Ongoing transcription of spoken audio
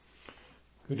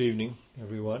Good evening,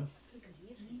 everyone.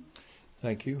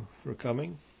 Thank you for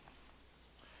coming.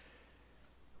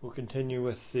 We'll continue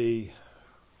with the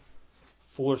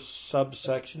fourth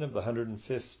subsection of the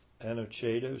 105th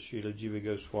Anucheta of Srila Jiva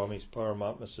Goswami's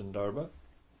Paramatma Sandarbha.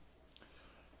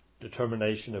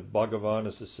 Determination of Bhagavan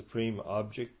as the supreme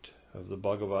object of the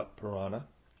Bhagavat Purana.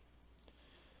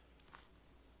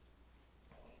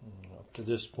 Up to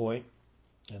this point,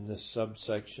 in this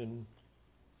subsection,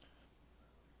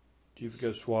 Jiva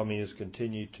Goswami has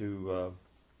continued to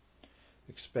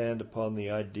expand upon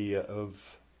the idea of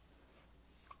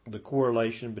the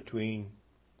correlation between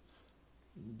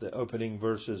the opening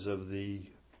verses of the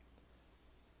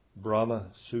Brahma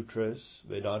Sutras,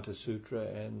 Vedanta Sutra,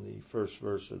 and the first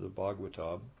verse of the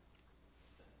Bhagavatam.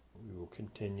 We will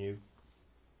continue.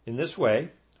 In this way,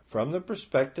 from the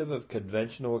perspective of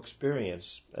conventional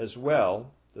experience as well,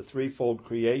 the threefold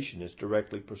creation is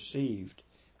directly perceived,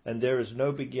 and there is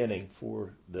no beginning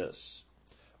for this.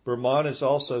 Brahman is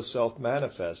also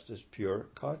self-manifest as pure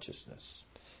consciousness.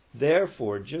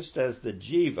 Therefore, just as the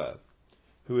jiva,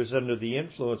 who is under the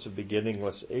influence of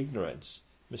beginningless ignorance,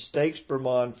 mistakes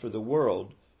Brahman for the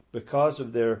world because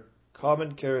of their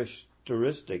common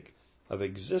characteristic of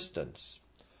existence,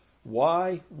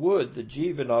 why would the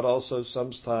jiva not also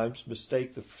sometimes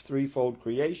mistake the threefold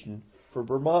creation for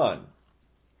Brahman?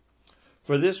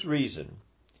 For this reason,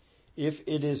 if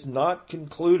it is not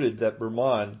concluded that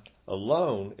Brahman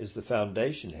alone is the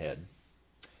foundation head,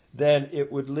 then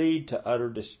it would lead to utter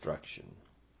destruction.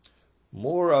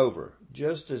 Moreover,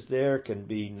 just as there can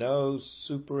be no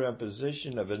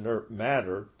superimposition of inert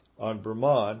matter on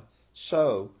Brahman,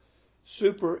 so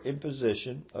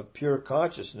superimposition of pure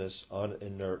consciousness on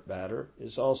inert matter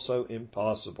is also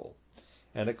impossible.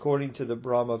 And according to the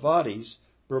Brahmavadis,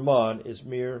 Brahman is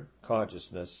mere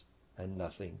consciousness and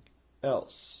nothing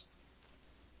else.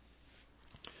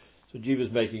 So Jiva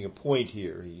is making a point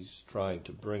here. He's trying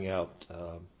to bring out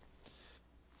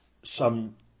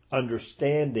some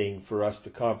understanding for us to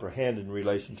comprehend in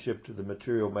relationship to the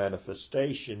material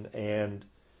manifestation and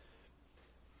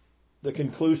the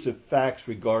conclusive facts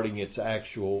regarding its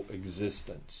actual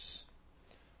existence.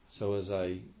 So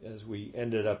as we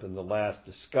ended up in the last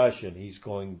discussion, he's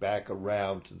going back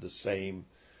around to the same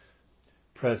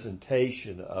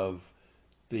presentation of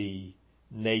the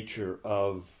nature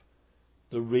of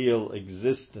the real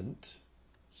existent,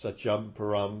 Satyam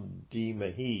Param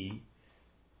Dhimahi,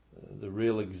 the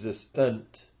real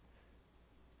existent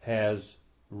has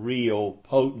real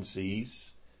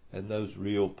potencies, and those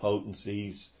real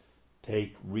potencies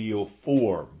take real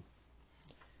form.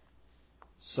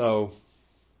 So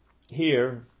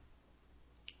here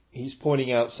he's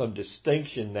pointing out some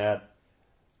distinction that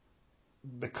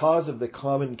because of the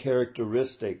common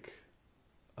characteristic,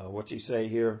 what's he say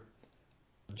here?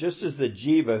 Just as the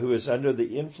jiva, who is under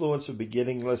the influence of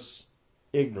beginningless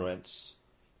ignorance,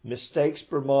 mistakes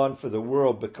Brahman for the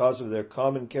world because of their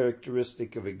common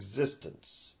characteristic of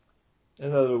existence.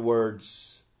 In other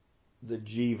words, the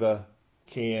jiva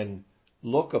can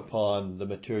look upon the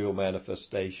material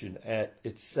manifestation at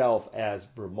itself as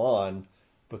Brahman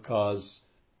because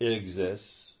it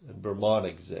exists and Brahman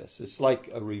exists. It's like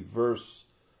a reverse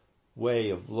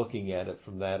way of looking at it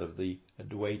from that of the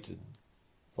Advaitin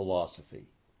philosophy.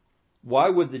 Why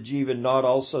would the jiva not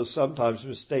also sometimes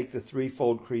mistake the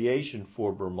threefold creation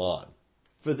for Brahman?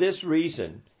 For this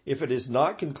reason, if it is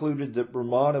not concluded that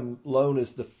Brahman alone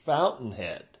is the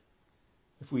fountainhead,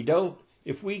 if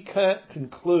we can't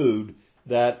conclude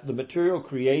that the material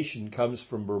creation comes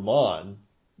from Brahman,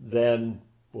 then,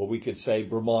 we could say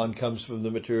Brahman comes from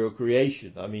the material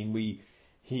creation. I mean,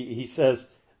 he says,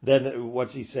 then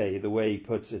what's he say? The way he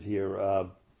puts it here,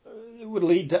 it would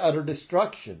lead to utter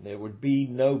destruction. There would be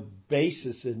no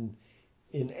basis in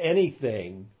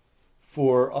anything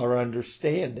for our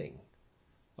understanding.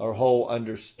 Our whole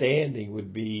understanding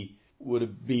would be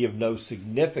of no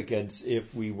significance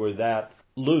if we were that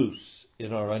loose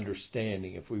in our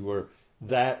understanding, if we were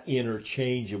that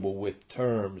interchangeable with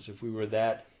terms, if we were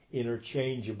that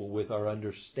interchangeable with our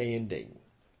understanding.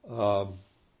 So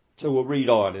we'll read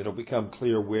on. It'll become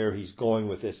clear where he's going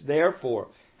with this. Therefore,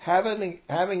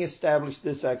 having established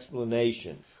this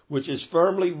explanation, which is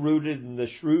firmly rooted in the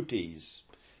Shrutis,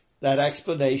 that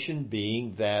explanation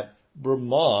being that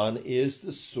Brahman is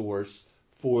the source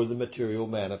for the material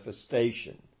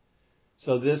manifestation.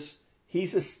 So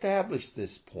he's established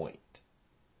this point.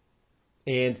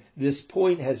 And this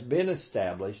point has been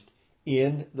established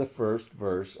in the first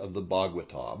verse of the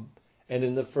Bhagavatam and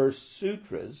in the first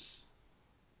sutras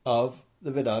of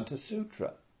the Vedanta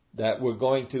Sutra, that we're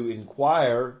going to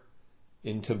inquire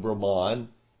into Brahman,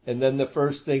 and then the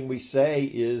first thing we say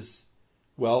is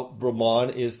Well,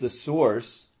 Brahman is the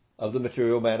source of the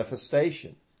material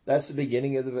manifestation. That's the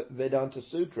beginning of the Vedanta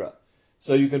Sutra.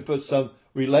 So you can put some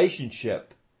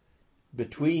relationship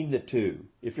between the two.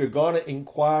 If you're going to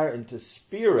inquire into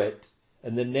spirit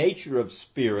and the nature of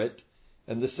spirit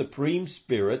and the supreme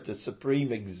spirit, the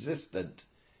supreme existent,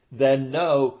 then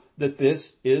know that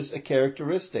this is a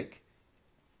characteristic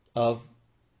of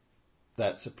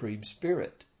that supreme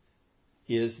spirit,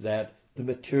 is that the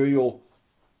material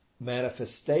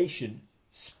manifestation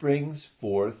springs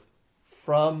forth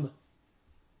from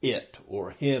it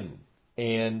or him.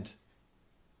 And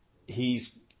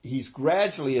he's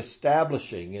gradually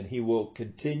establishing, and he will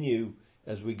continue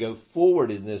as we go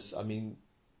forward in this,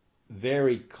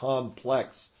 very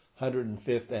complex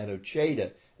 105th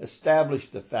Anucheta, establish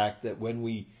the fact that when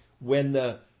we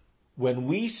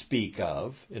speak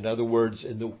of, in other words,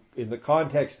 in the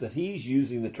context that he's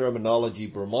using the terminology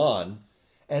Brahman,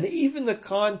 and even the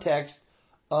context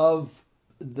of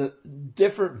the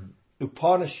different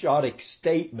Upanishadic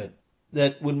statement,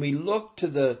 that when we look to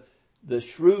the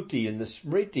Shruti and the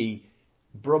Smriti,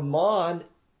 Brahman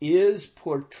is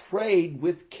portrayed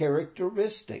with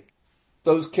characteristics.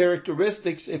 Those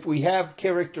characteristics, if we have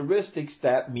characteristics,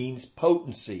 that means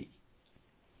potency.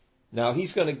 Now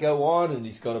he's going to go on and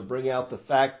he's going to bring out the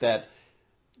fact that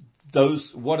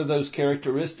one of those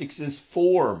characteristics is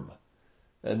form.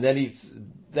 And then he's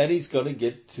going to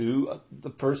get to the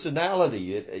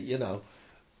personality,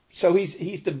 So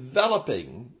he's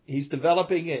developing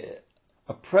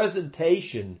a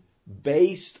presentation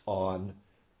based on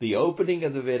the opening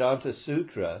of the Vedanta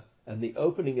Sutra and the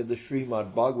opening of the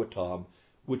Srimad Bhagavatam,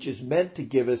 which is meant to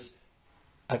give us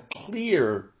a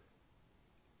clear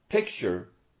picture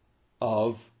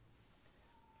of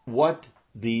what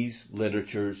these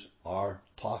literatures are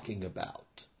talking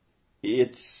about.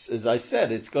 It's, as I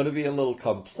said, it's going to be a little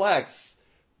complex,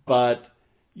 but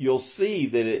you'll see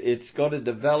that it's going to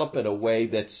develop in a way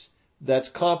that's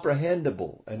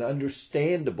comprehensible and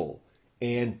understandable.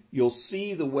 And you'll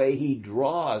see the way he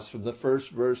draws from the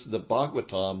first verse of the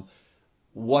Bhagavatam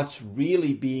what's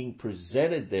really being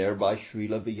presented there by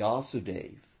Srila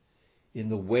Vyasadeva in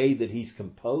the way that he's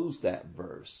composed that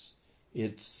verse.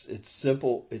 It's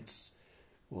simple. It's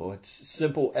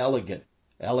simple, elegant.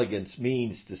 Elegance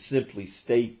means to simply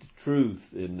state the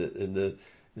truth in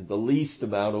the least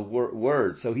amount of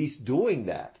words. So he's doing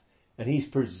that, and he's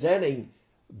presenting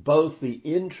both the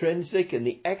intrinsic and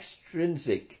the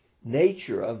extrinsic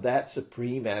nature of that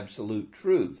supreme absolute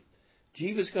truth.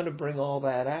 Jiva's going to bring all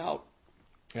that out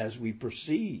as we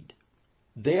proceed.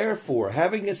 Therefore,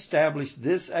 having established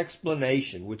this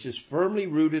explanation, which is firmly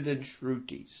rooted in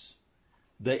Shrutis,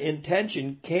 the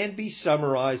intention can be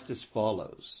summarized as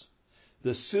follows.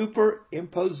 The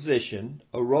superimposition,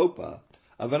 aropa,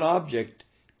 of an object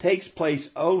takes place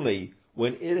only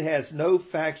when it has no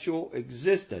factual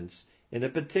existence in a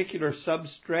particular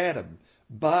substratum,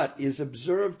 but is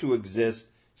observed to exist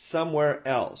somewhere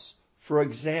else. For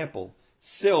example,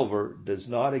 silver does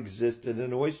not exist in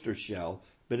an oyster shell,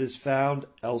 but is found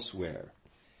elsewhere.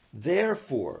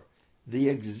 Therefore, the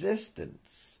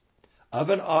existence of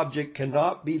an object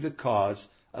cannot be the cause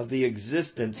of the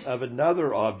existence of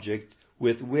another object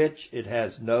with which it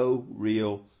has no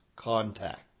real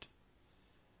contact.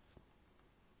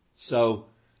 So,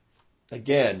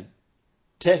 again,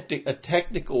 a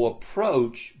technical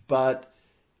approach, but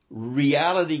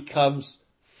reality comes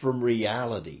from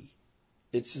reality.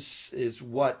 Is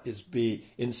what is being,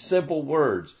 in simple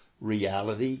words,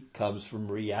 reality comes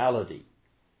from reality.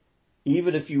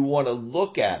 Even if you want to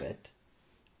look at it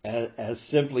as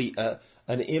simply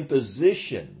an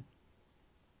imposition,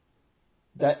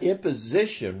 that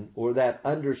imposition or that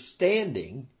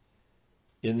understanding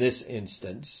in this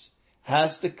instance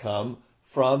has to come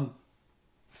from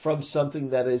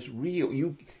something that is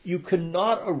real. You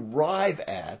cannot arrive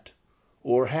at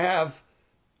or have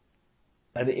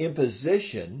an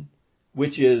imposition,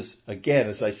 which is, again,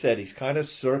 as I said, he's kind of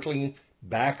circling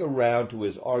back around to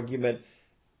his argument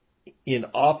in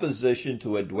opposition to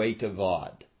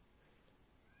Advaitavad.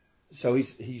 So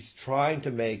he's trying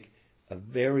to make a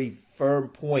very firm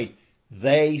point.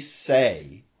 They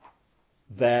say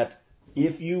that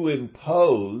if you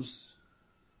impose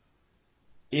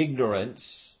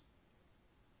ignorance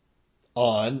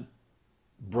on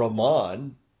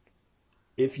Brahman,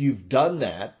 if you've done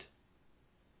that,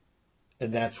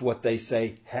 and that's what they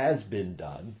say has been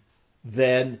done,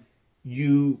 then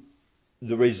the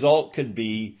result can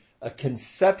be a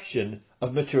conception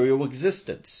of material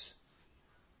existence.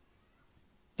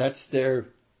 That's their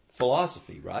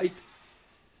philosophy, right?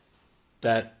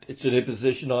 That it's an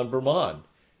imposition on Brahman.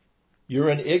 you're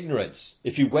in ignorance.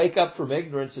 If you wake up from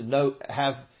ignorance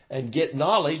and get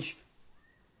knowledge,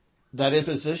 that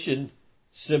imposition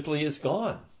simply is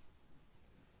gone.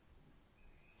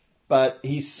 But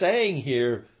he's saying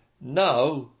here,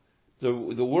 no, the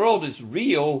world is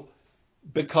real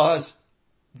because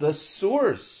the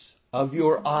source of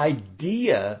your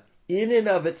idea in and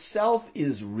of itself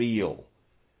is real.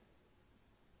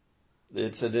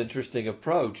 It's an interesting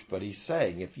approach, but he's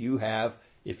saying if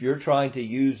you're trying to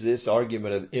use this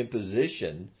argument of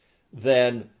imposition,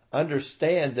 then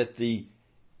understand that the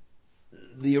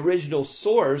original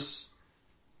source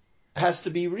has to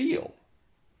be real.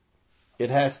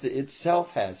 It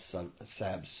itself has some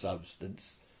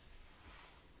substance.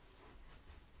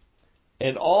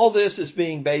 And all this is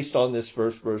being based on this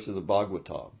first verse of the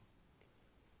Bhagavatam.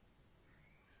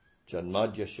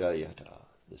 Janmadya Shayata.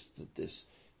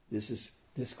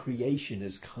 This creation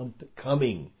is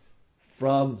coming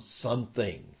from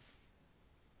something.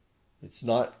 It's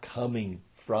not coming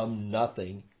from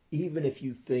nothing, even if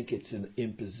you think it's an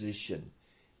imposition.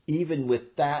 Even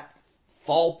with that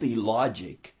faulty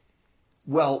logic,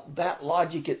 well, that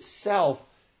logic itself,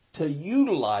 to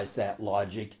utilize that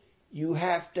logic, you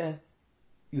have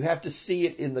to see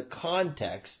it in the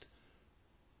context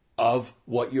of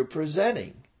what you're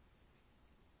presenting.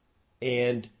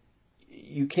 And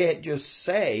you can't just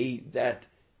say that,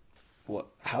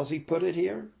 how's he put it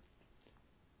here?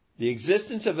 The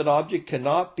existence of an object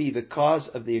cannot be the cause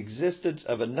of the existence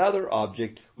of another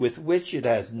object with which it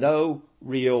has no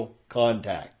real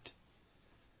contact.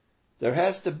 There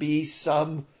has to be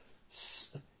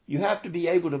you have to be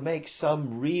able to make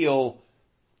some real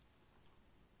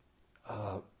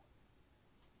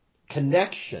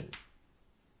connection.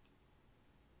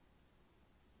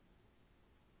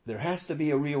 There has to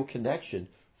be a real connection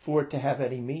for it to have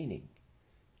any meaning.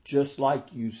 Just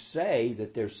like you say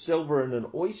that there's silver in an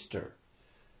oyster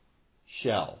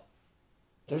shell.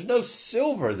 There's no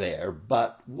silver there,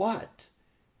 but what?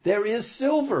 There is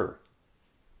silver.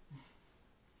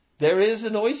 There is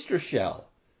an oyster shell.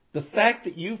 The fact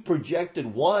that you've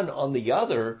projected one on the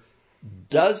other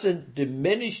doesn't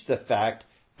diminish the fact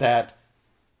that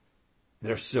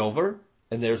there's silver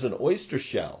and there's an oyster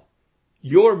shell.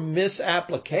 Your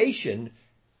misapplication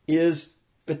is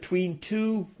between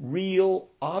two real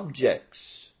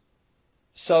objects.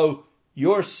 So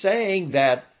you're saying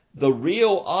that the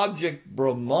real object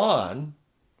Brahman,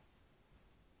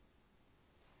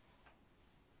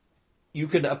 you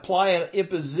can apply an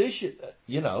imposition,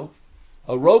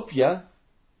 aropya,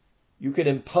 you can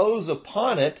impose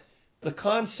upon it the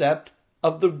concept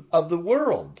of the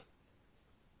world.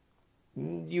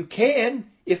 You can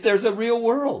if there's a real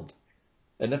world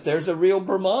and if there's a real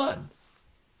Brahman.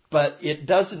 But it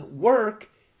doesn't work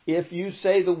if you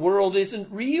say the world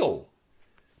isn't real.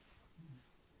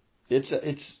 I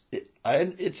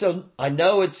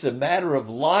know it's a matter of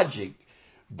logic,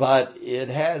 but it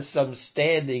has some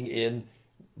standing in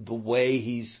the way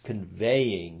he's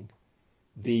conveying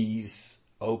these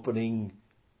opening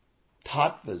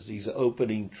tattvas, these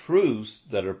opening truths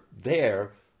that are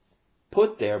there,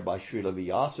 put there by Srila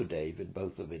Vyasadeva in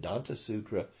both the Vedanta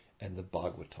Sutra and the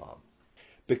Bhagavatam.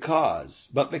 Because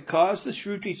the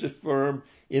Shrutis affirm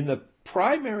in the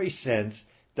primary sense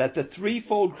that the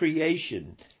threefold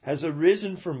creation has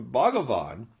arisen from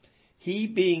Bhagavan, he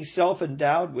being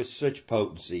self-endowed with such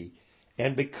potency,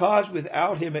 and because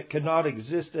without him it cannot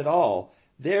exist at all,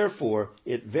 therefore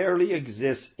it verily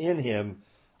exists in him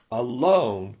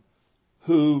alone,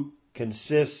 who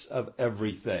consists of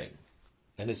everything.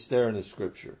 And it's there in the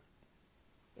scripture.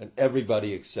 And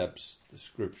everybody accepts the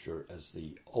scripture as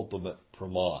the ultimate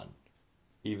praman.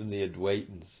 Even the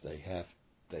Advaitins,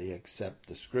 they accept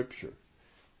the scripture.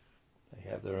 They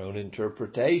have their own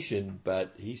interpretation,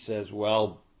 but he says,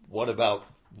 well, what about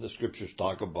the scriptures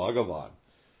talk of Bhagavan?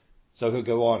 So he'll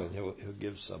go on and he'll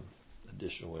give some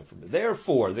additional information.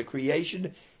 Therefore, the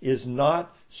creation is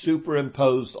not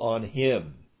superimposed on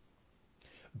him,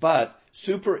 but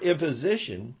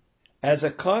superimposition as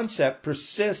a concept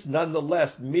persists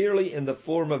nonetheless merely in the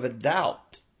form of a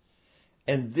doubt.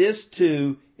 And this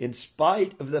too, in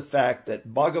spite of the fact that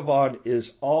Bhagavan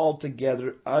is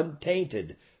altogether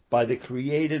untainted by the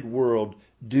created world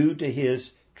due to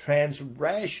his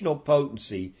transrational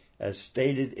potency, as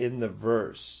stated in the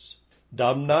verse.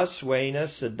 Damna svena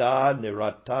sada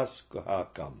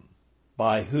nirataskuhakam,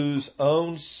 by whose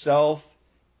own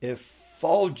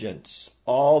self-effulgence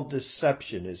all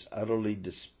deception is utterly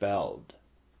dispelled.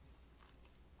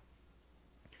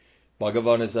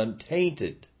 Bhagavan is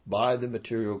untainted by the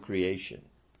material creation.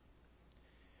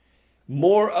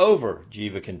 Moreover,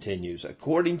 Jiva continues,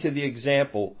 according to the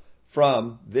example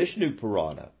from Vishnu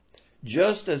Purana,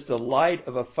 Just as the light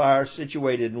of a fire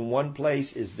situated in one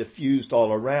place is diffused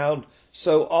all around,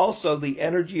 so also the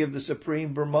energy of the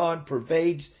Supreme Brahman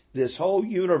pervades this whole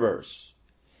universe.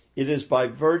 It is by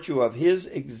virtue of his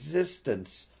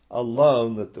existence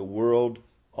alone that the world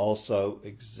also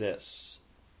exists.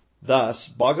 Thus,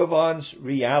 Bhagavan's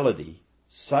reality,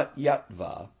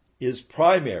 Satyatva, is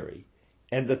primary,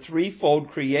 and the threefold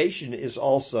creation is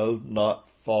also not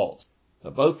false.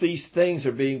 Now, both these things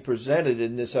are being presented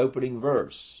in this opening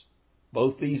verse.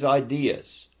 Both these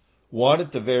ideas. One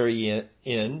at the very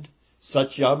end,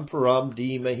 Satyam Param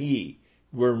Dhimahi.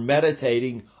 We're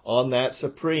meditating on that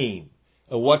Supreme.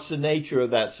 And what's the nature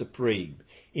of that Supreme?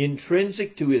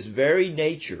 Intrinsic to his very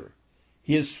nature,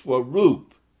 his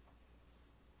Swarup,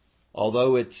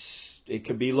 although it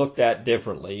can be looked at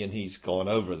differently, and he's gone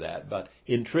over that, but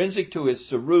intrinsic to his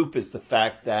Swarup is the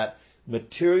fact that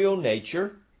material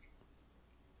nature,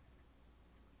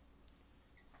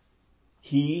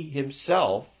 he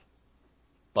himself,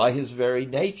 by his very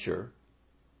nature,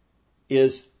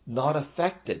 is not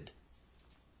affected.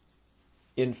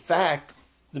 In fact,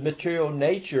 the material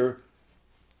nature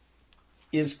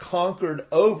is conquered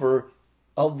over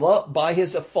by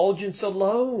his effulgence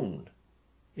alone.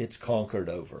 It's conquered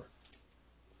over.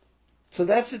 So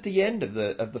that's at the end of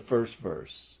the first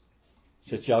verse.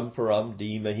 Satyam Param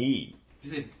Dhimahi. Did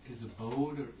you say his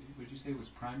abode, or would you say it was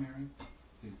primary?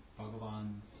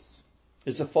 Bhagavan's...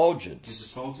 His effulgence. His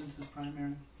effulgence is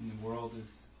primary, and the world is,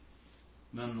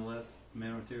 nonetheless,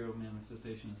 material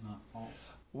manifestation is not false.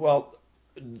 Well,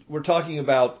 we're talking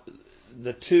about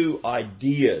the two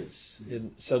ideas. Mm-hmm.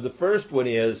 So the first one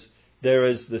is, there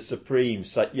is the Supreme,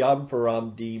 Satyam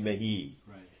Param Dhimahi.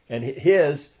 Right. And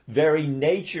his very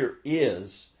nature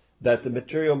is that the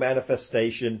material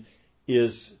manifestation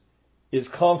is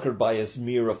conquered by his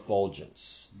mere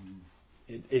effulgence. Mm-hmm.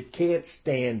 It can't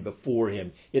stand before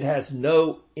him. It has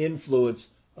no influence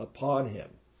upon him.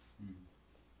 Mm-hmm.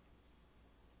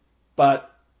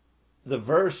 But the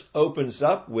verse opens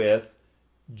up with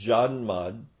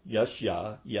Janmad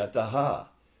Yasya Yataha.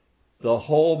 The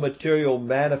whole material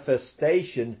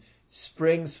manifestation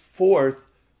springs forth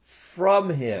from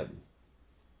him.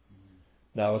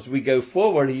 Now, as we go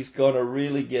forward, he's going to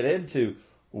really get into,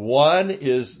 one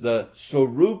is the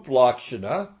Swarup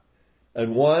Lakshana,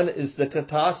 and one is the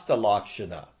Tatastha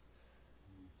Lakshana.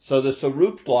 So the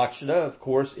Swarup Lakshana, of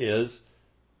course, is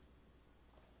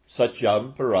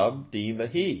Satyam Param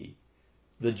Dhimahi.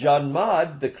 The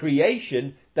Janmad, the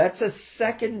creation, that's a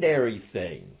secondary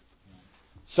thing.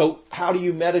 So how do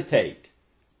you meditate?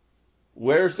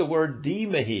 Where's the word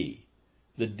Dhimahi?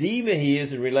 The Dhimahi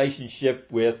is in relationship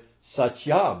with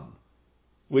Satyam,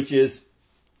 which is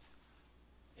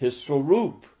his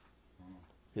Swarup,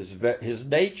 his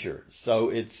nature. So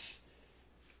it's,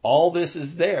 all this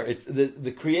is there. It's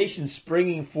the creation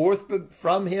springing forth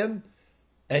from him,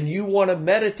 and you want to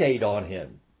meditate on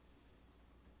him.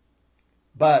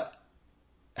 But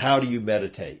how do you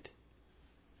meditate?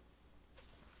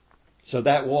 So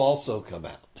that will also come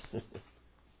out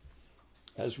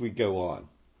as we go on.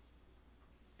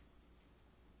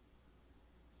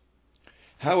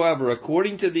 However,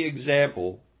 according to the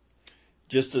example,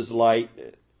 just as light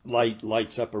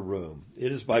lights up a room,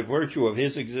 it is by virtue of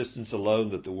his existence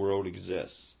alone that the world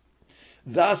exists.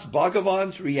 Thus,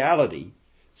 Bhagavan's reality,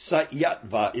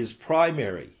 Satyatva, is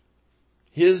primary.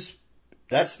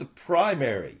 That's the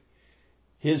primary.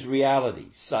 His reality,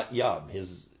 Satyam,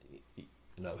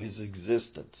 his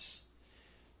existence.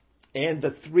 And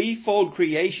the threefold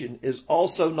creation is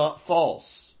also not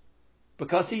false,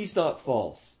 because he's not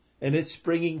false. And it's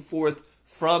springing forth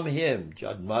from him,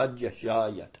 Janmad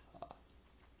Yasya Yataha.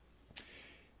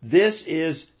 This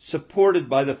is supported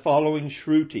by the following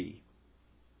Shruti.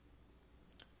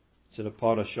 It's an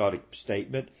Upanishadic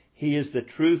statement. He is the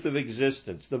truth of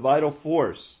existence, the vital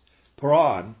force.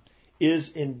 Pran is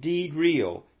indeed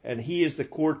real, and he is the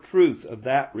core truth of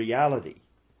that reality.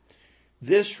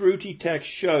 This Shruti text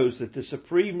shows that the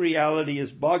supreme reality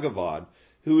is Bhagavan,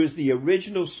 who is the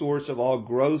original source of all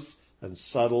gross and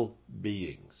subtle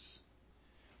beings.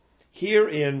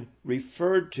 Herein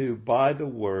referred to by the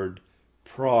word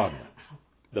prana,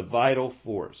 the vital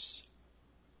force,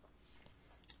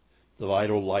 the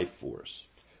vital life force,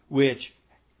 which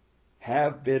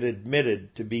have been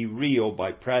admitted to be real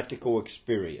by practical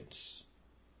experience.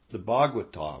 The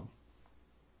Bhagavatam,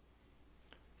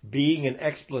 being an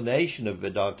explanation of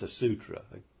Vedanta Sutra,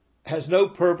 has no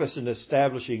purpose in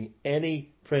establishing any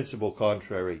principle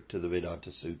contrary to the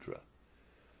Vedanta Sutra.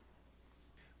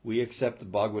 We accept the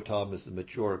Bhagavatam as the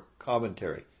mature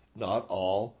commentary. Not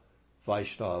all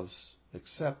Vaishnavas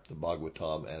accept the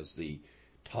Bhagavatam as the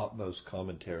topmost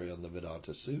commentary on the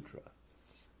Vedanta Sutra.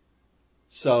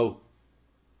 So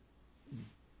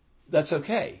that's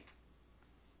okay.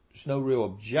 There's no real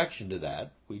objection to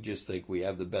that. We just think we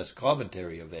have the best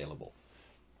commentary available.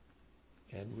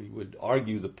 And we would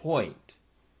argue the point.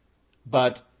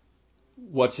 But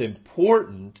what's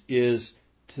important is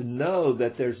to know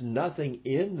that there's nothing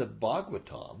in the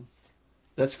Bhagavatam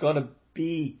that's going to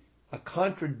be a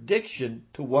contradiction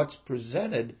to what's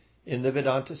presented in the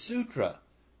Vedanta Sutra.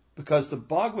 Because the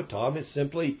Bhagavatam is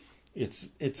simply,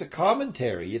 it's a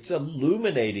commentary. It's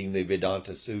illuminating the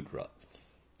Vedanta Sutra.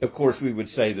 Of course, we would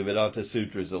say the Vedanta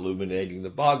Sutra is illuminating the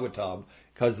Bhagavatam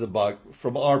because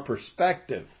from our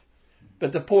perspective.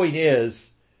 But the point is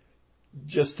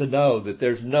just to know that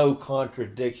there's no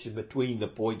contradiction between the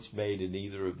points made in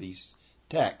either of these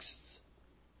texts.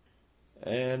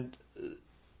 And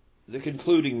the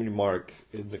concluding remark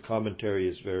in the commentary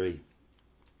is very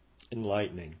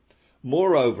enlightening.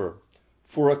 Moreover,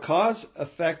 for a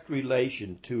cause-effect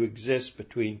relation to exist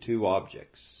between two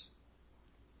objects,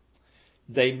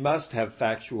 they must have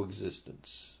factual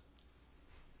existence.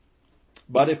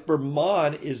 But if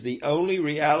Brahman is the only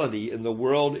reality and the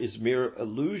world is mere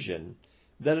illusion,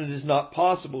 then it is not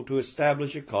possible to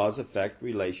establish a cause-effect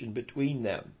relation between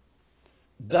them.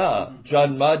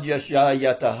 Janmadyasya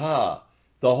yataha.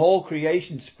 The whole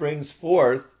creation springs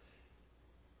forth,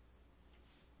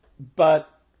 but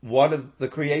one of the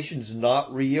creation's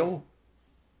not real,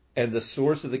 and the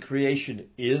source of the creation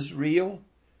is real.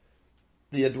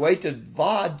 The Advaita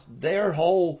Vad,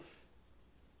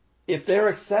 if they're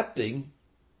accepting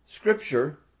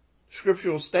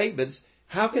scriptural statements,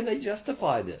 how can they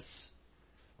justify this?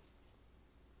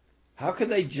 How can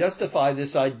they justify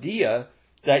this idea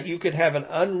that you could have an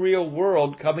unreal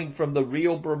world coming from the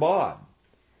real Brahman?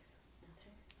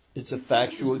 It's a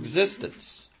factual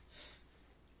existence.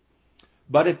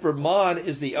 But if Brahman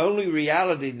is the only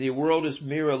reality and the world is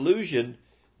mere illusion,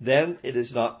 then it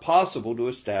is not possible to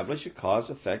establish a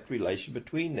cause-effect relation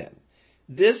between them.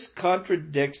 This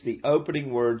contradicts the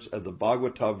opening words of the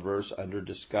Bhagavatam verse under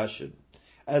discussion,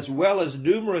 as well as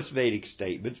numerous Vedic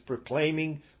statements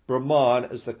proclaiming Brahman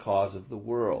as the cause of the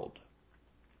world.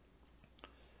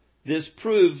 This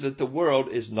proves that the world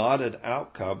is not an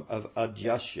outcome of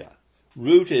adhyasya,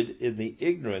 rooted in the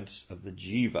ignorance of the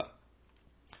jiva,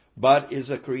 but is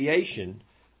a creation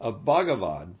of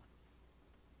Bhagavan,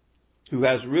 who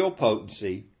has real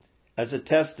potency as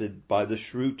attested by the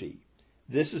Shruti.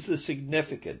 This is the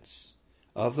significance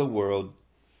of the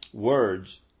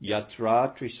words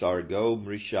yatra trisargo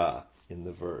mrisha in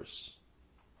the verse.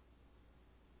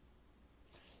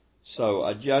 So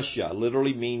adhyasya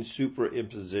literally means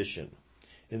superimposition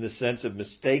in the sense of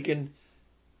mistaken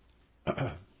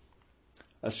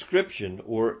ascription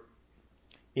or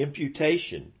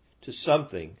imputation to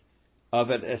something of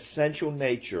an essential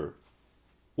nature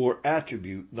or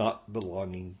attribute not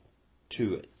belonging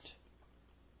to it.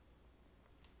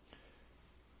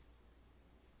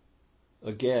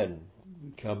 Again,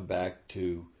 we come back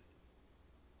to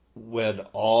when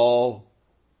all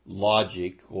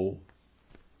logical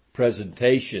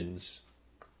presentations,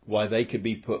 why they could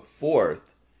be put forth,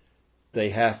 we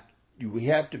have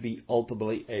to be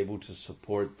ultimately able to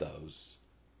support those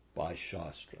by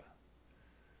Shastra.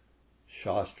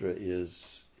 Shastra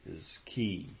is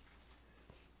key.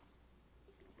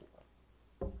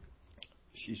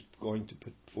 She's going to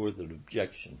put forth an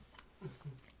objection,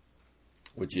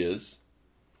 which is?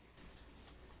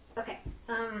 Okay.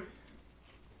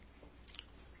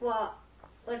 Well,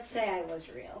 let's say I was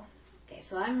real. Okay,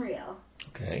 so I'm real.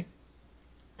 Okay.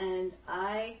 And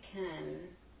I can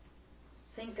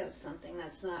think of something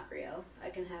that's not real. I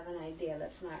can have an idea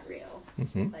that's not real,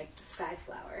 like the sky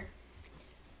flower.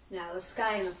 Now, the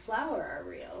sky and the flower are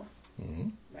real,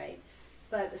 right?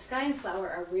 But the sky and flower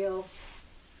are real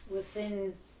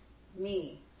within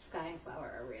me. Sky and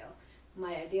flower are real.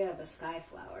 My idea of a sky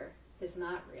flower is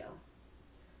not real.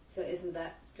 So isn't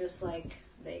that just like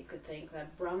they could think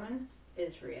that Brahman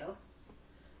is real?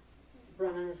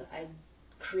 Brahman is a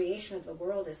creation of the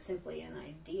world is simply an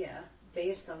idea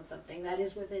based on something that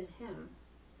is within him.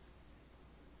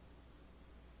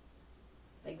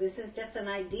 Like this is just an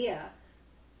idea,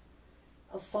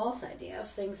 a false idea of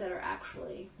things that are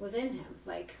actually within him.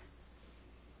 Like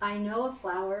I know a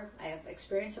flower, I have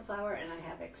experienced a flower, and I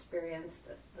have experienced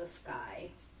the sky.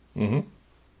 Mm-hmm.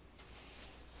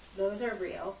 Those are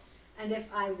real. And if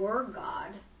I were God,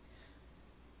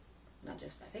 not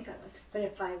just I think I would, but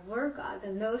if I were God,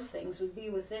 then those things would be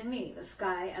within me. The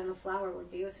sky and the flower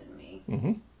would be within me.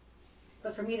 Mm-hmm.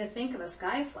 But for me to think of a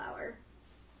sky flower,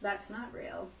 that's not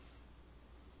real.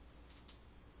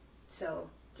 So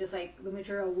Just like the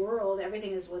material world,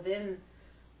 everything is within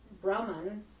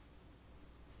Brahman.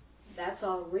 That's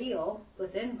all real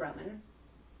within Brahman.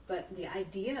 But the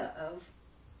idea of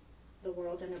the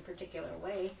world in a particular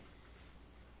way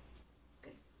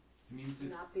could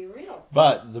not be real.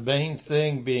 But the main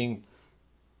thing being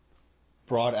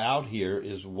brought out here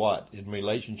is what? In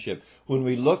relationship. When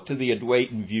we look to the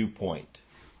Advaitin viewpoint,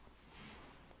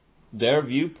 their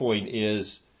viewpoint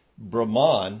is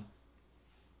Brahman.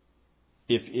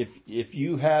 If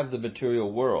you have the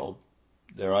material world,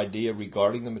 their idea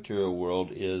regarding the material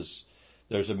world is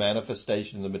there's a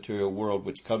manifestation in the material world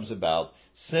which comes about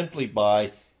simply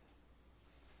by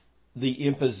the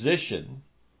imposition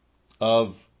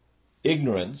of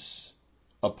ignorance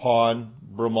upon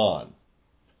Brahman.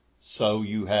 So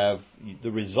you have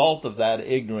the result of that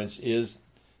ignorance is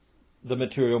the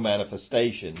material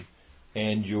manifestation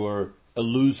and your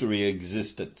illusory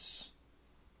existence.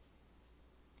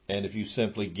 And if you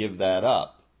simply give that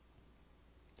up.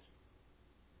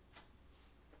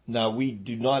 Now, we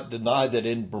do not deny that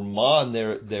in Brahman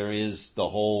there is the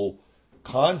whole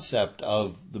concept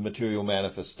of the material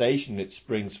manifestation. It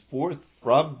springs forth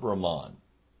from Brahman.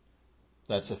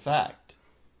 That's a fact.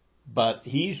 But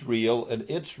he's real and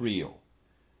it's real.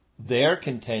 Their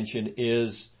contention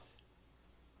is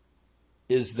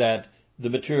that the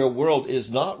material world is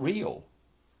not real.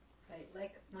 Right,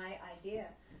 like my idea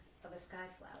of a sky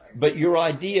flower. But your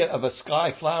idea of a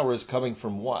sky flower is coming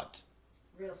from what?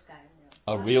 Real sky and real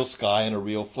A flower. real sky and a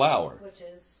real flower. Which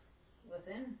is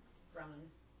within Brahman.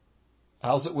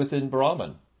 How's it within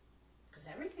Brahman? Because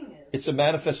everything is. It's a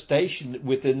manifestation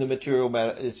within the material,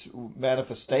 it's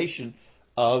manifestation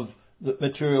of the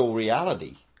material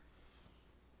reality.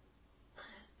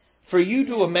 For you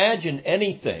to imagine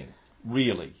anything,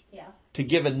 really, to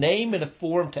give a name and a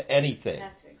form to anything, It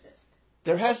has to exist.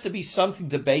 There has to be something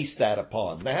to base that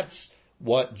upon. That's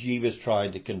what Jiva is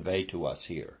trying to convey to us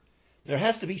here. There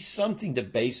has to be something to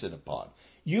base it upon.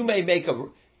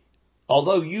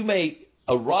 Although you may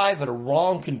arrive at a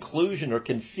wrong conclusion or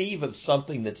conceive of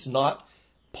something that's not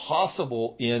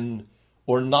possible in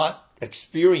or not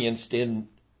experienced in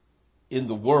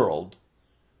the world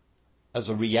as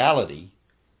a reality.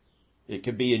 It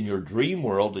could be in your dream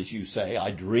world, as you say,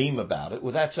 I dream about it.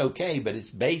 Well, that's okay, but it's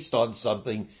based on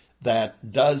something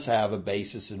that does have a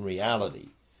basis in reality.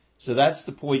 So that's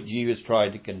the point Jiva is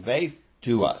trying to convey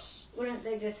to us. Wouldn't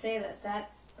they just say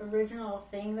that original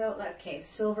thing, though, okay,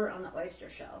 silver on the oyster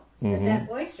shell, Mm-hmm. that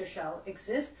oyster shell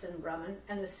exists in Brahman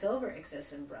and the silver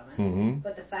exists in Brahman, Mm-hmm.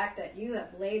 but the fact that you have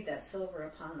laid that silver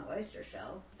upon the oyster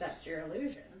shell, that's your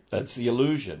illusion. That's the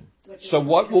illusion. So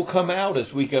what will come out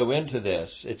as we go into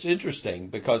this? It's interesting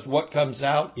because what comes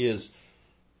out is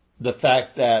the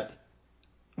fact that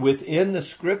within the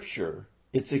scripture,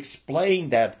 it's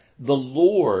explained that the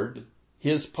Lord,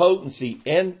 his potency,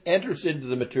 enters into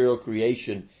the material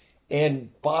creation, and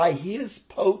by his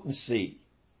potency,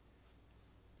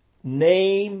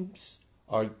 names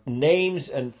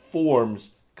and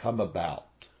forms come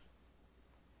about.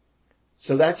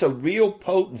 So that's a real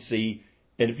potency.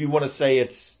 And if you want to say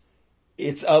it's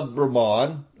of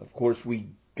Brahman, of course we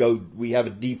have a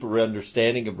deeper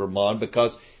understanding of Brahman,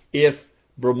 because if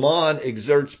Brahman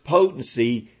exerts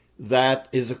potency, that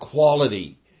is a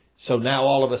quality. So now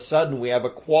all of a sudden we have a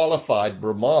qualified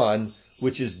Brahman,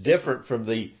 which is different from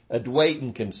the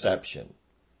Advaitin conception.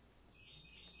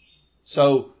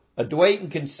 So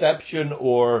Advaitin conception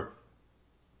or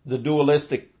the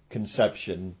dualistic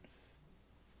conception,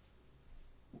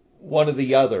 one or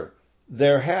the other,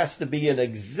 there has to be an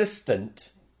existent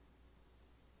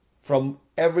from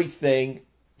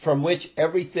which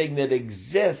everything that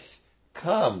exists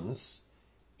comes,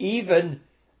 even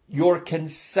your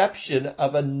conception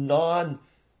of a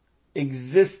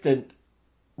non-existent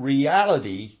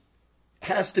reality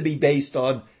has to be based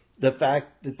on the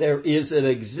fact that there is an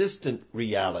existent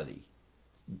reality.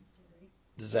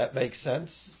 Does that make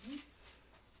sense?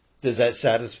 Does that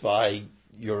satisfy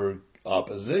your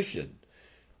opposition?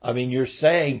 I mean, you're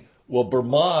saying, well,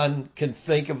 Brahman can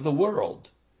think of the world,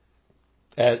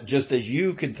 just as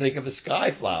you can think of a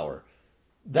sky flower.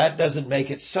 That doesn't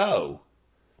make it so.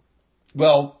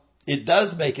 Well, it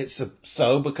does make it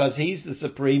so because he's the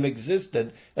supreme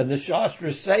existent, and the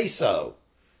Shastras say so.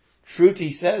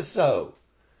 Shruti says so.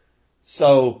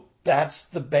 So that's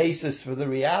the basis for the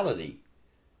reality.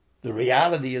 The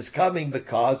reality is coming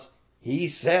because he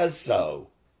says so.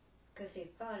 Because he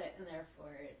thought it, and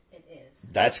therefore it is.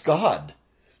 That's God.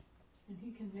 And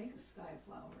he can make a sky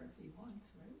flower if he wants,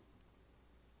 right?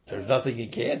 There's nothing he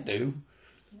can't do.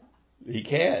 He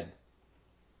can.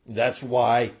 That's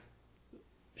why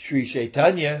Sri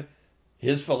Chaitanya,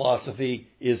 His philosophy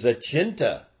is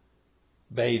Achinta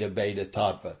Beta Beta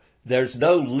Tattva. There's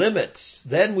no limits.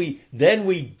 Then we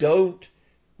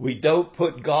don't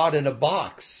put God in a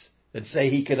box and say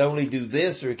he can only do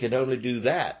this or he can only do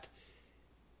that.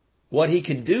 What he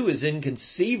can do is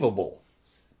inconceivable.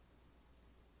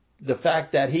 The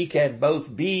fact that he can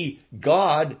both be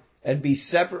God and be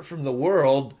separate from the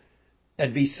world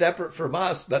and be separate from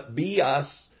us, but be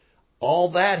us, all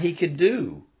that he can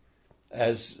do.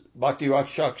 As Bhakti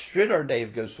Rakshak Sridhar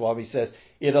Dev Goswami says,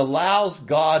 it allows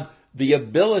God the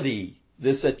ability,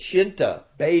 this Achinta,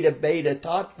 Beta Beta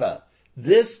Tattva.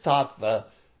 This Tattva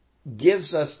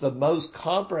gives us the most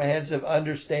comprehensive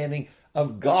understanding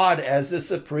of God as the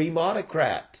supreme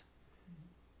autocrat.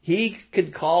 He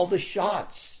can call the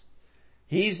shots.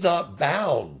 He's not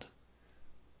bound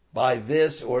by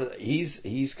this, or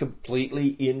he's completely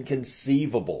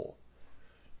inconceivable.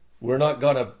 We're not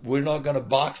gonna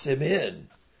box him in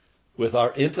with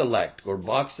our intellect, or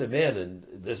box him in, and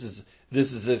this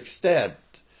is extent.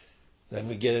 Then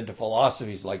we get into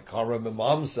philosophies like karma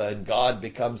mimamsa, and God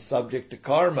becomes subject to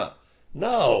karma.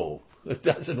 No, it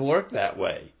doesn't work that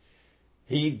way.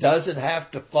 He doesn't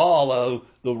have to follow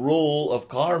the rule of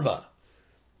karma.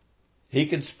 He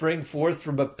can spring forth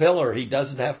from a pillar. He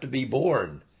doesn't have to be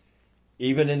born.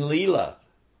 Even in Leela,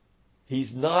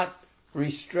 he's not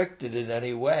restricted in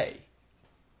any way.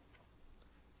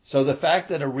 So the fact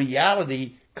that a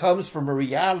reality comes from a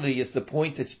reality is the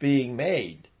point that's being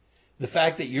made. The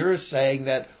fact that you're saying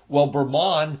that, well,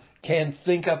 Brahman can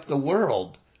think up the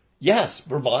world. Yes,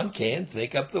 Brahman can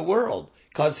think up the world,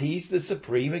 because he's the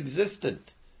supreme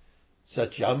existent.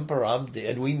 Satyam Param,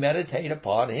 and we meditate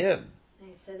upon him. And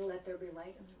he said, let there be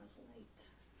light, and there was light.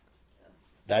 So.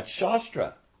 That's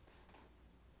Shastra.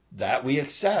 That we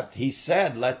accept. He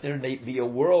said, let there be a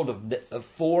world of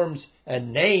forms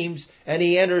and names, and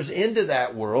he enters into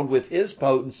that world with his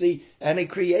potency, and he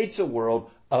creates a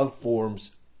world of forms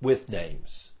with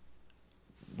names.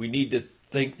 We need to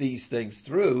think these things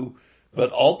through,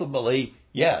 but ultimately,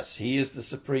 yes, he is the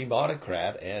supreme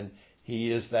autocrat, and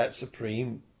he is that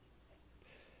supreme.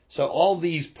 So all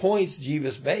these points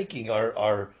Jiva's making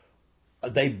are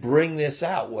they bring this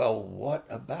out. Well, what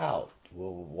about?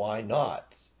 Well, why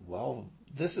not? Well,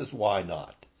 this is why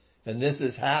not. And this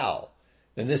is how.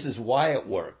 And this is why it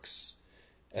works.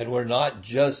 And we're not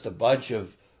just a bunch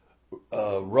of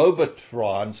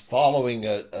robotrons following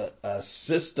a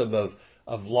system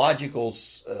of logical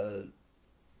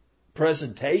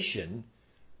presentation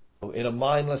in a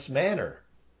mindless manner.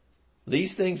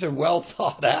 These things are well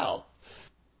thought out.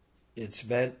 It's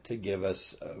meant to give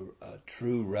us a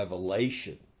true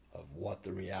revelation of what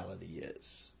the reality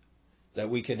is, that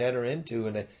we can enter into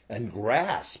and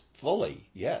grasp fully,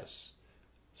 yes.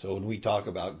 So when we talk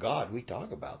about God, we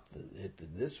talk about it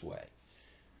in this way.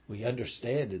 We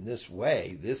understand in this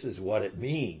way, this is what it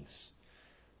means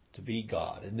to be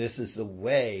God. And this is the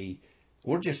way.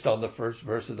 We're just on the first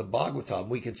verse of the Bhagavatam.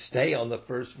 We could stay on the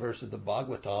first verse of the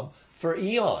Bhagavatam for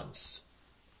eons.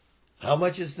 How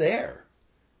much is there?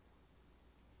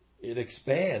 It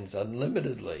expands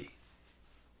unlimitedly.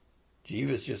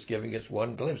 Jiva's just giving us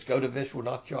one glimpse. Go to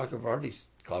Vishwanath Chakravarti's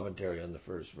commentary on the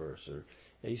first verse, or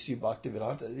A.C.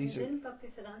 Bhaktivedanta. Didn't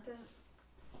Bhaktisiddhanta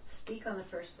speak on the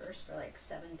first verse for like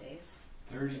 7 days?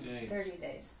 30 days. 30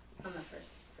 days on the first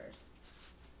verse.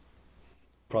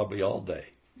 Probably all day.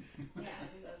 Yeah,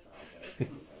 he does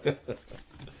all day.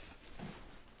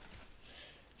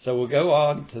 So we'll go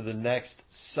on to the next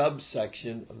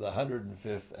subsection of the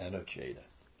 105th Anucheda.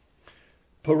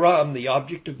 Param, the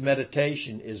object of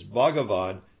meditation, is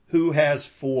Bhagavan, who has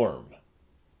form.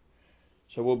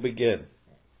 So we'll begin.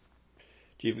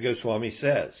 Jiva Goswami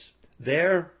says,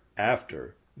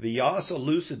 thereafter, Vyasa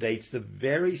elucidates the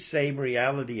very same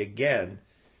reality again,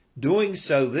 doing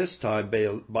so this time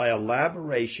by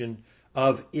elaboration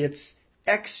of its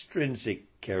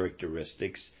extrinsic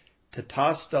characteristics,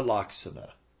 tatasta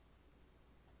laksana.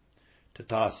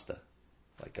 Tatasta,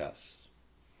 like us.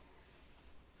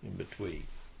 In between,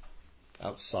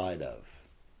 outside of,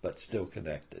 but still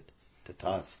connected.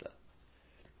 Tatasta.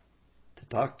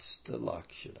 Tatasta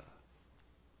lakshana.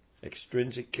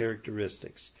 Extrinsic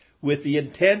characteristics. With the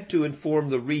intent to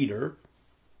inform the reader,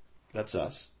 that's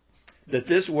us, that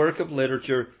this work of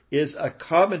literature is a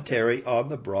commentary on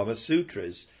the Brahma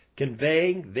Sutras,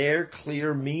 conveying their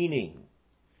clear meaning.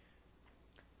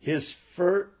 He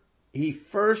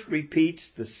first repeats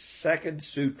the second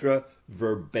sutra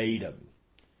verbatim.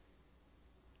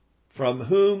 From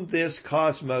whom this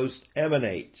cosmos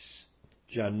emanates,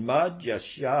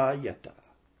 Janmadhyasya.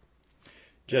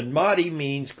 Janmadi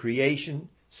means creation,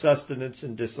 sustenance,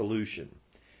 and dissolution.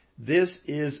 This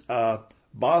is a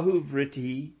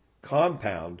Bahuvriti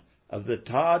compound of the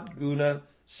Tad Guna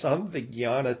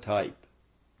Samvijnana type.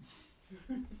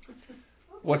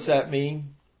 What's that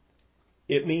mean?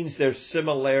 It means there's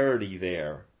similarity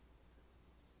there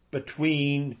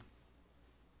between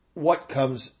what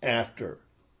comes after.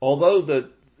 Although the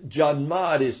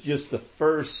Janmad is just the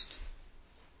first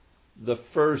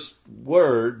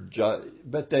word,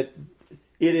 but that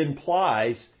it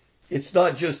implies it's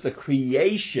not just the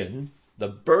creation, the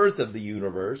birth of the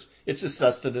universe, it's the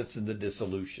sustenance and the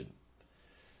dissolution.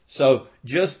 So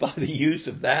just by the use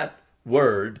of that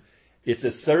word, it's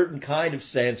a certain kind of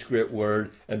Sanskrit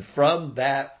word, and from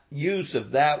that use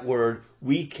of that word,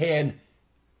 we can,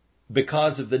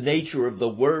 because of the nature of the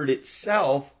word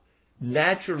itself,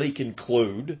 naturally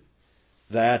conclude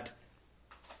that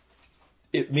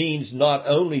it means not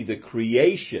only the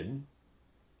creation,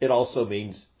 it also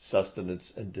means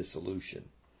sustenance and dissolution.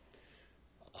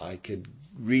 I could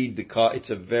read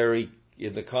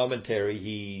in the commentary,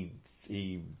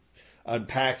 he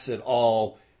unpacks it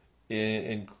all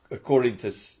according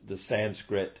to the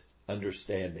Sanskrit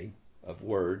understanding of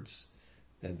words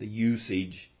and the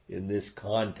usage in this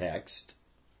context.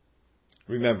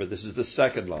 Remember, this is the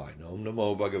second line. Om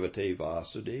Namo Bhagavate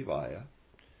Vasudevaya.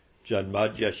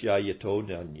 Janmadhyasya yato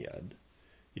nanyad.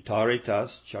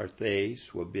 Itaritas charte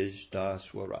swabijna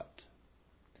swarat.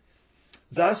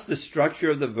 Thus, the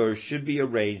structure of the verse should be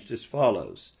arranged as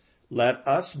follows. Let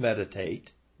us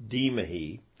meditate,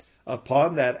 Dhimahi,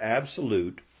 upon that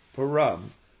absolute,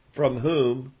 Param, from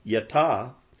whom,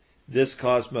 Yata, this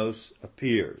cosmos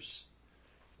appears.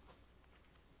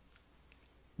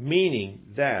 Meaning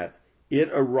that it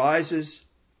arises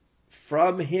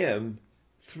from him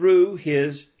through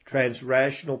his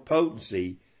transrational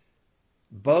potency,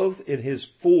 both in his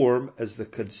form as the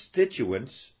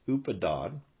constituents,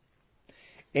 upadan,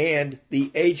 and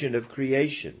the agent of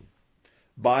creation.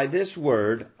 By this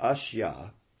word,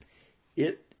 asya,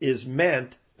 it is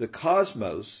meant the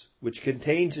cosmos, which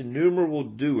contains innumerable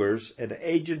doers and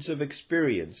agents of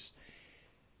experience,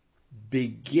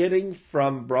 beginning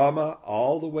from Brahma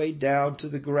all the way down to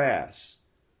the grass,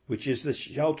 which is the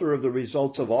shelter of the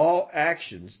results of all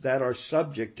actions that are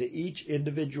subject to each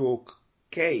individual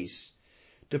case,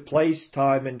 to place,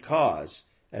 time, and cause,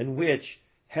 and which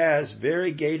has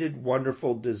variegated,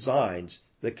 wonderful designs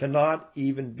that cannot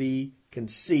even be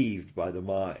conceived by the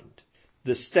mind.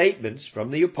 The statements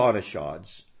from the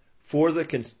Upanishads for the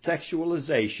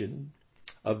contextualization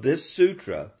of this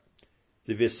sutra,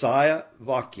 the Visaya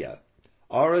Vakya,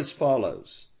 are as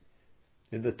follows.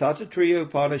 In the Tatatriya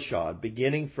Upanishad,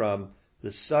 beginning from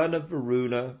the son of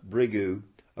Varuna, Bhrigu,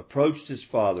 approached his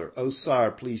father, O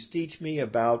sire, please teach me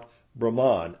about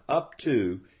Brahman, up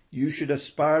to, you should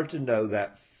aspire to know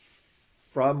that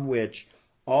from which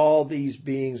all these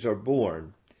beings are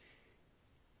born,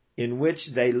 in which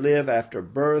they live after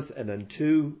birth, and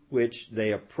unto which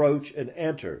they approach and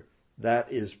enter,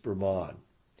 that is Brahman.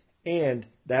 And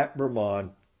that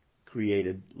Brahman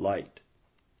created light.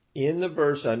 In the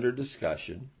verse under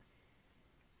discussion,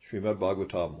 Srimad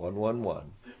Bhagavatam 1.1.1,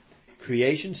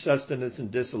 creation, sustenance,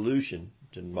 and dissolution,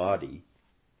 Janmadi,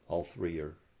 all three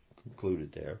are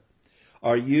included there,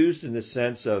 are used in the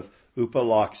sense of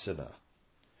upalaksana,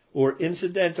 or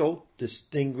incidental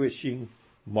distinguishing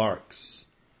marks.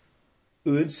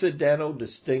 Incidental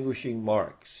distinguishing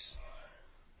marks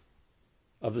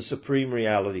of the Supreme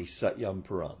Reality, Satyam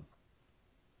Param.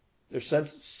 They're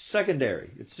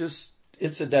secondary. It's just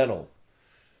incidental.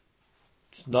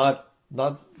 It's not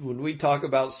when we talk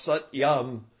about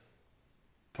Satyam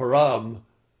Param,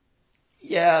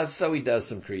 yeah, so he does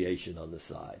some creation on the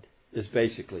side. It's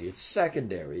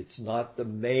secondary. It's not the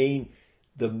main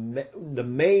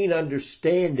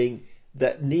understanding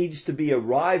that needs to be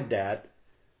arrived at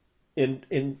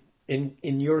in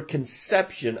your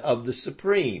conception of the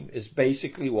Supreme, is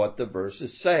basically what the verse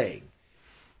is saying.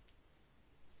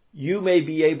 You may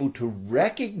be able to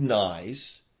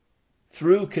recognize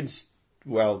through,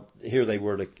 here they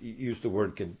use the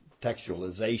word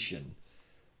contextualization,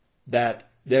 that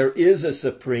there is a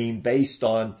Supreme based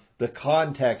on the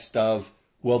context of,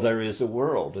 well, there is a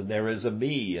world, and there is a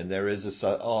me, and there is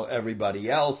everybody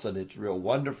else, and it's real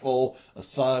wonderful, a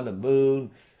sun, a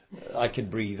moon, I can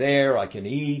breathe air, I can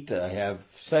eat, I have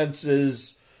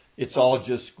senses, it's all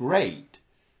just great.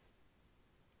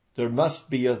 There must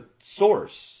be a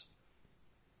source.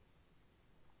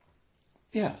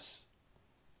 Yes.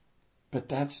 But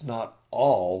that's not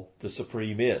all the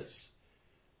Supreme is.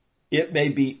 It may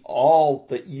be all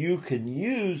that you can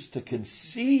use to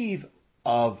conceive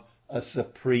of a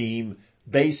Supreme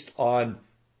based on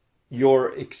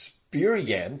your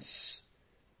experience,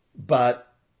 but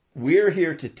we're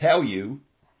here to tell you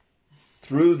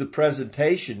through the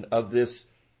presentation of this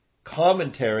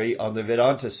commentary on the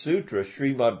Vedanta Sutra,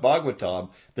 Srimad Bhagavatam,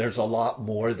 there's a lot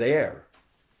more there.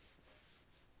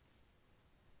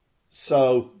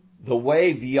 So the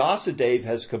way Vyasadeva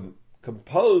has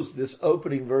composed this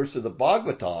opening verse of the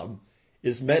Bhagavatam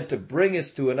is meant to bring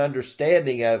us to an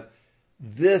understanding of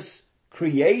this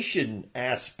creation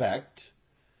aspect,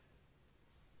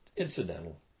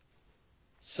 incidental,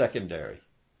 secondary.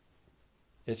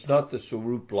 It's not the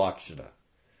Swarup Lakshana.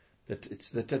 It's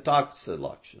the Tathagata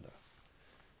Lakshana.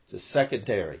 It's a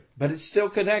secondary. But it's still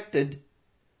connected.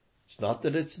 It's not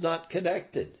that it's not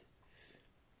connected.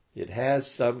 It has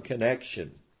some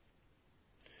connection.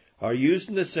 Are used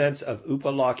in the sense of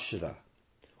Upalakshana,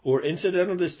 or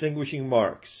incidental distinguishing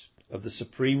marks of the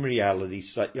Supreme Reality,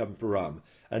 Satyam Param,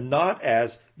 and not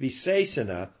as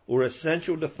Visesana, or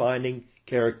essential defining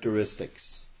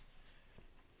characteristics.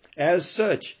 As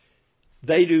such,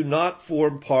 they do not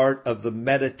form part of the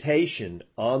meditation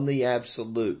on the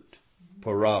Absolute,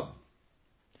 Param.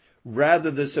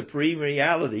 Rather, the Supreme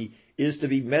Reality is to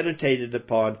be meditated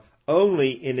upon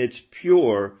only in its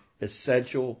pure,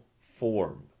 essential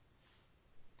form.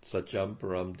 Satyam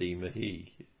Param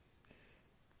Dhimahi.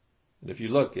 And if you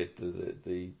look at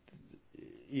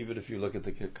even if you look at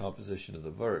the composition of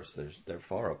the verse, they're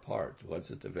far apart.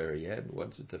 One's at the very end,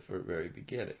 one's at the very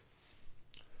beginning.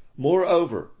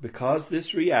 Moreover, because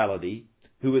this reality,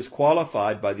 who is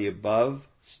qualified by the above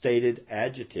stated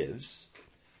adjectives,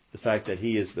 the fact that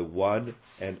he is the one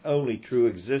and only true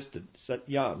existent,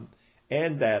 Satyam,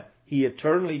 and that he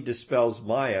eternally dispels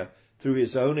Maya through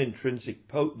his own intrinsic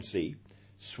potency,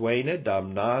 Swena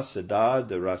Damna Sada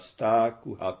Darasta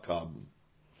Kuhakam.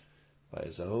 By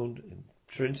his own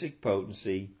intrinsic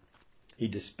potency, he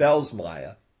dispels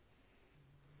Maya,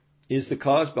 is the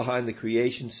cause behind the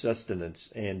creation,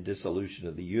 sustenance, and dissolution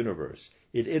of the universe.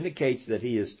 It indicates that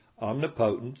he is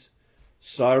omnipotent,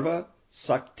 sarva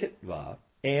saktitva,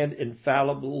 and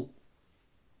infallible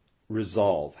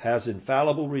resolve, has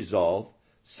infallible resolve,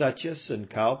 satya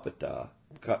sankalpatya,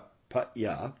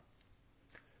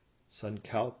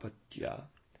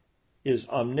 is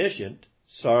omniscient,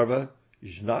 sarva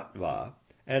jnatva,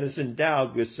 and is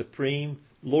endowed with supreme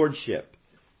lordship,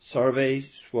 sarve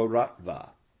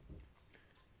swaratva.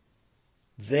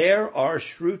 There are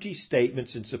Shruti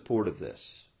statements in support of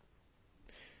this.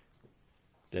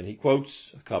 Then he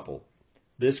quotes a couple.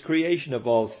 This creation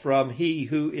evolves from he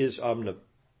who is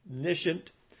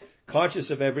omniscient,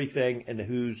 conscious of everything, and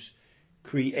whose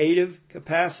creative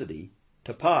capacity,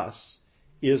 tapas,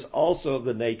 is also of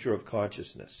the nature of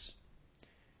consciousness.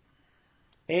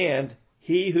 And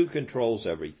he who controls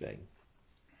everything.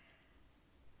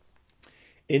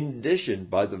 In addition,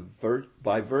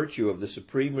 by virtue of the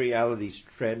Supreme Reality's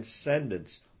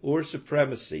transcendence or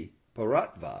supremacy,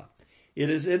 paratva, it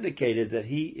is indicated that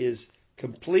he is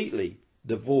completely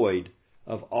devoid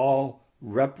of all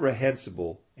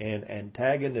reprehensible and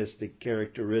antagonistic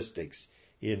characteristics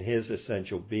in his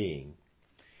essential being,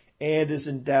 and is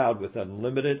endowed with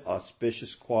unlimited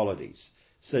auspicious qualities,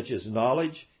 such as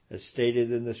knowledge, as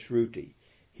stated in the Shruti.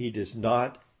 He does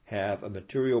not have a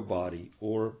material body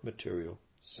or material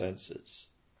senses.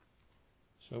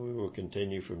 So we will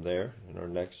continue from there in our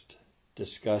next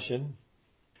discussion.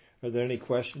 Are there any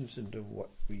questions into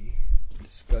what we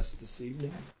discussed this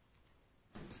evening?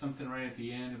 Something right at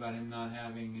the end about him not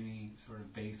having any sort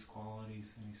of base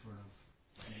qualities, any sort of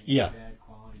bad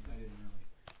qualities. I didn't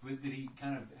really. Did he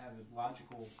kind of have a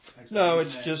logical explanation? No,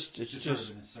 it's just sort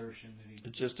of an assertion.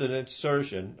 It's just an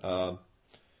assertion.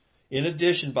 In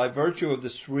addition, by virtue of the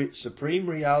Supreme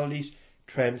Reality's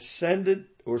transcendence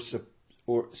or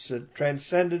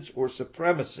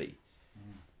supremacy,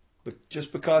 but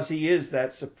just because he is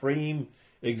that supreme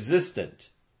existent,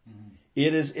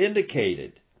 it is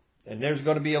indicated, and there's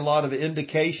going to be a lot of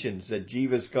indications that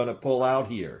Jiva's going to pull out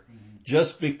here,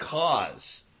 just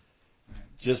because,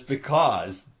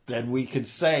 then we can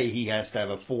say he has to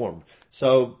have a form.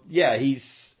 So, yeah,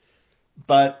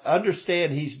 but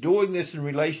understand he's doing this in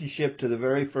relationship to the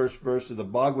very first verse of the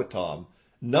Bhagavatam,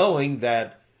 knowing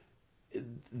that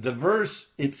the verse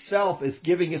itself is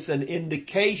giving us an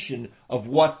indication of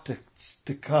what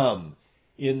to come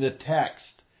in the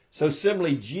text. So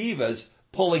similarly, Jiva's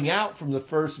pulling out from the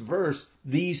first verse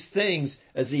these things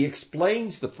as he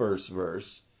explains the first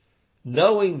verse,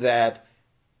 knowing that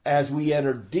as we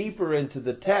enter deeper into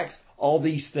the text, all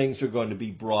these things are going to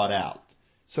be brought out.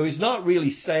 So he's not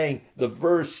really saying the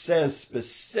verse says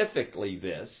specifically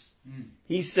this.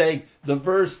 He's saying the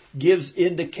verse gives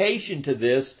indication to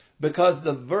this because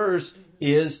the verse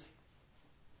is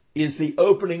is the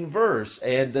opening verse,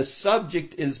 and the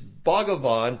subject is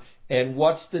Bhagavan. And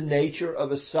what's the nature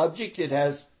of a subject?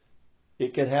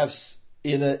 It can have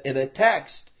in a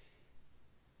text.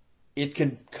 It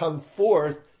can come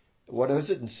forth. What is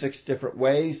it in 6 different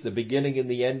ways? The beginning and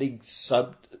the ending,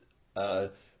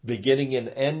 beginning and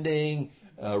ending,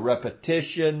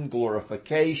 repetition,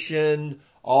 glorification,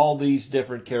 all these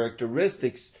different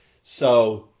characteristics.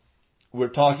 So we're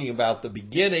talking about the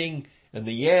beginning and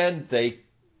the end.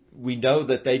 We know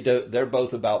that they're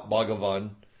both about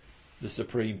Bhagavan, the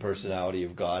Supreme Personality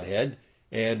of Godhead,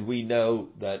 and we know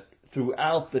that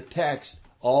throughout the text,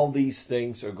 all these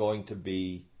things are going to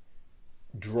be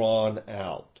drawn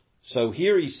out. So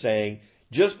here he's saying,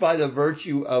 just by the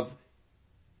virtue of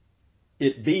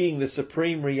it being the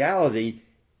supreme reality,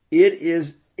 it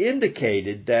is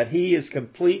indicated that he is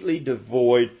completely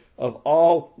devoid of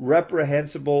all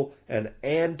reprehensible and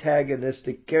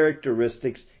antagonistic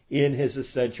characteristics in his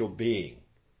essential being.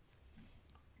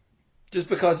 Just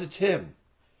because it's him.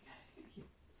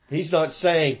 He's not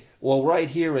saying, well, right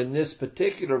here in this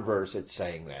particular verse it's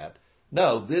saying that.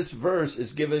 No, this verse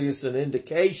is giving us an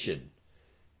indication.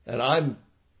 And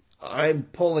I'm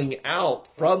pulling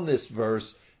out from this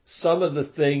verse some of the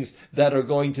things that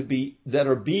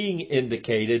are being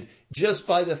indicated just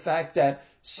by the fact that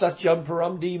Satyam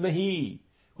Param Dhimahi.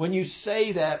 When you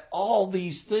say that, all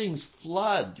these things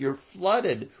flood. You're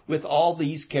flooded with all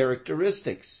these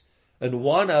characteristics. And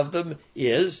one of them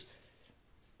is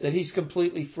that he's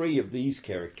completely free of these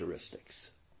characteristics.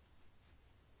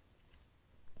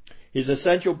 His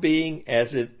essential being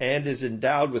is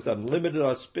endowed with unlimited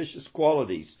auspicious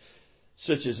qualities,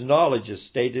 such as knowledge as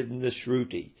stated in the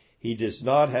Shruti. He does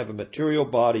not have a material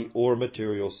body or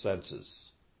material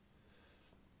senses.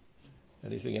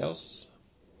 Anything else?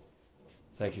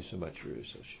 Thank you so much for your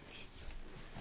association.